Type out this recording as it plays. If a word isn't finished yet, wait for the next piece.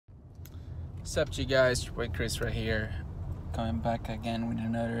What's up, you guys? Your boy Chris right here, coming back again with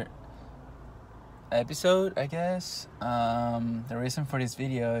another episode, I guess. The reason for this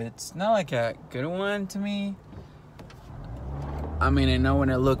video, it's not like a good one to me. I mean, I know when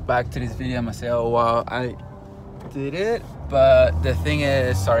I look back to this video, I'm gonna say, oh wow, I did it. But the thing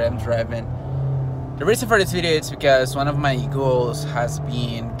is, sorry, I'm driving. The reason for this video is because one of my goals has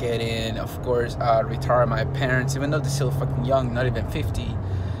been getting, of course, retire my parents, even though they're still fucking young, not even 50.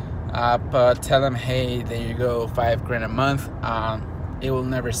 But tell them, hey, there you go, $5 grand a month. It will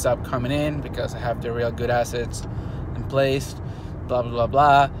never stop coming in because I have the real good assets in place. Blah blah blah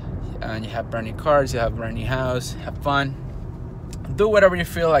blah. And you have brand new cars, you have brand new house. Have fun. Do whatever you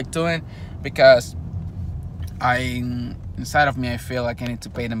feel like doing, because inside of me, I feel like I need to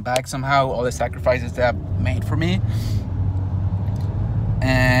pay them back somehow. All the sacrifices they have made for me.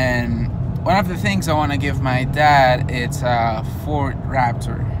 And one of the things I want to give my dad, it's a Ford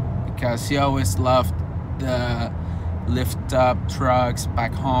Raptor, because he always loved the lift up trucks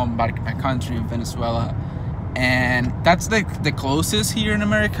back home, back in my country, Venezuela. And that's the closest here in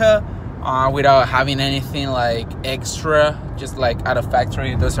America, without having anything like extra, just like out of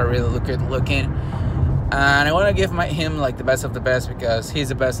factory. Those are really good looking. And I want to give him like the best of the best, because he's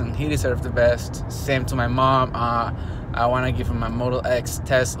the best and he deserves the best. Same to my mom. I want to give him my Model X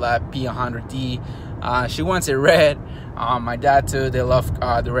Tesla P100D. She wants it red. My dad too. They love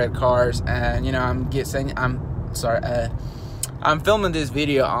the red cars. And you know, I'm filming this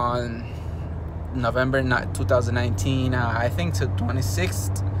video on November 2019. I think to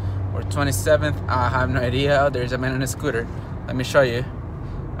 26th or 27th. I have no idea. There's a man on a scooter. Let me show you.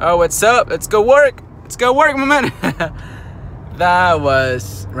 Oh, what's up? Let's go work. Let's go work, my man. That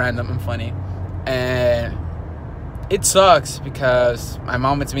was random and funny. And it sucks because my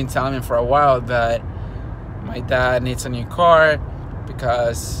mom has been telling me for a while that my dad needs a new car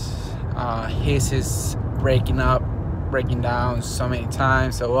because his is breaking down so many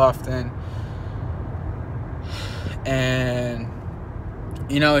times, so often. And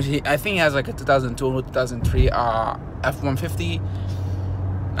you know, I think he has like a 2002 or 2003 F-150.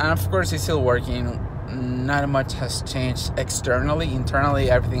 And of course, he's still working. Not much has changed externally. Internally,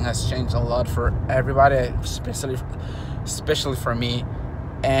 everything has changed a lot for everybody, especially for me.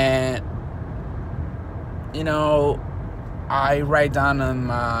 And you know, I write down on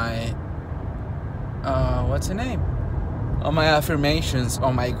my what's the name? On my affirmations,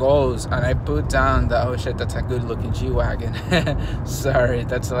 on my goals, and I put down that, oh shit, that's a good looking G-Wagon. Sorry,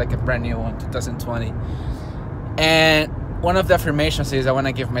 that's like a brand new one, 2020. And one of the affirmations is I want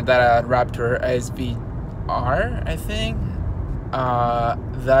to give my dad a Raptor SVR, I think.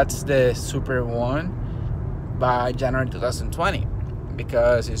 That's the super one by January 2020,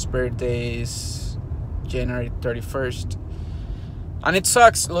 because his birthday is January 31st. And it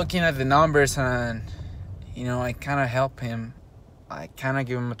sucks looking at the numbers, and you know, I kind of help him. I kind of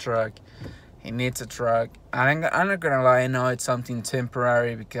give him a truck. He needs a truck. I'm not gonna lie, I know it's something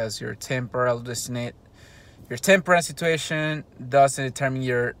temporary, because your temporal situation doesn't determine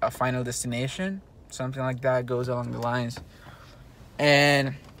your final destination. Something like that goes along the lines.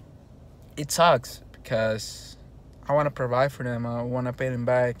 And it sucks because I want to provide for them. I want to pay them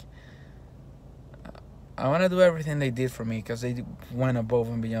back. I want to do everything they did for me, because they went above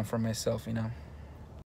and beyond for myself, you know.